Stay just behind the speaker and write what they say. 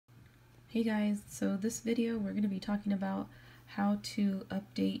Hey guys, so this video we're going to be talking about how to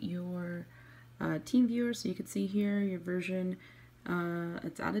update your TeamViewer. So you can see here your version,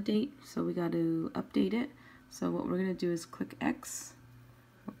 it's out of date, so we got to update it. So what we're going to do is click X,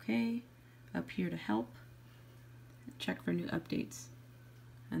 okay, up here to help, check for new updates.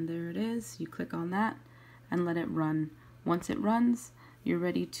 And there it is, you click on that and let it run. Once it runs, you're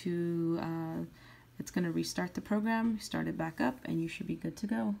ready to, it's going to restart the program, start it back up, and you should be good to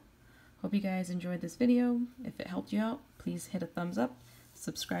go. Hope you guys enjoyed this video. If it helped you out, please hit a thumbs up,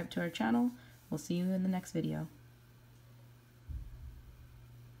 subscribe to our channel. We'll see you in the next video.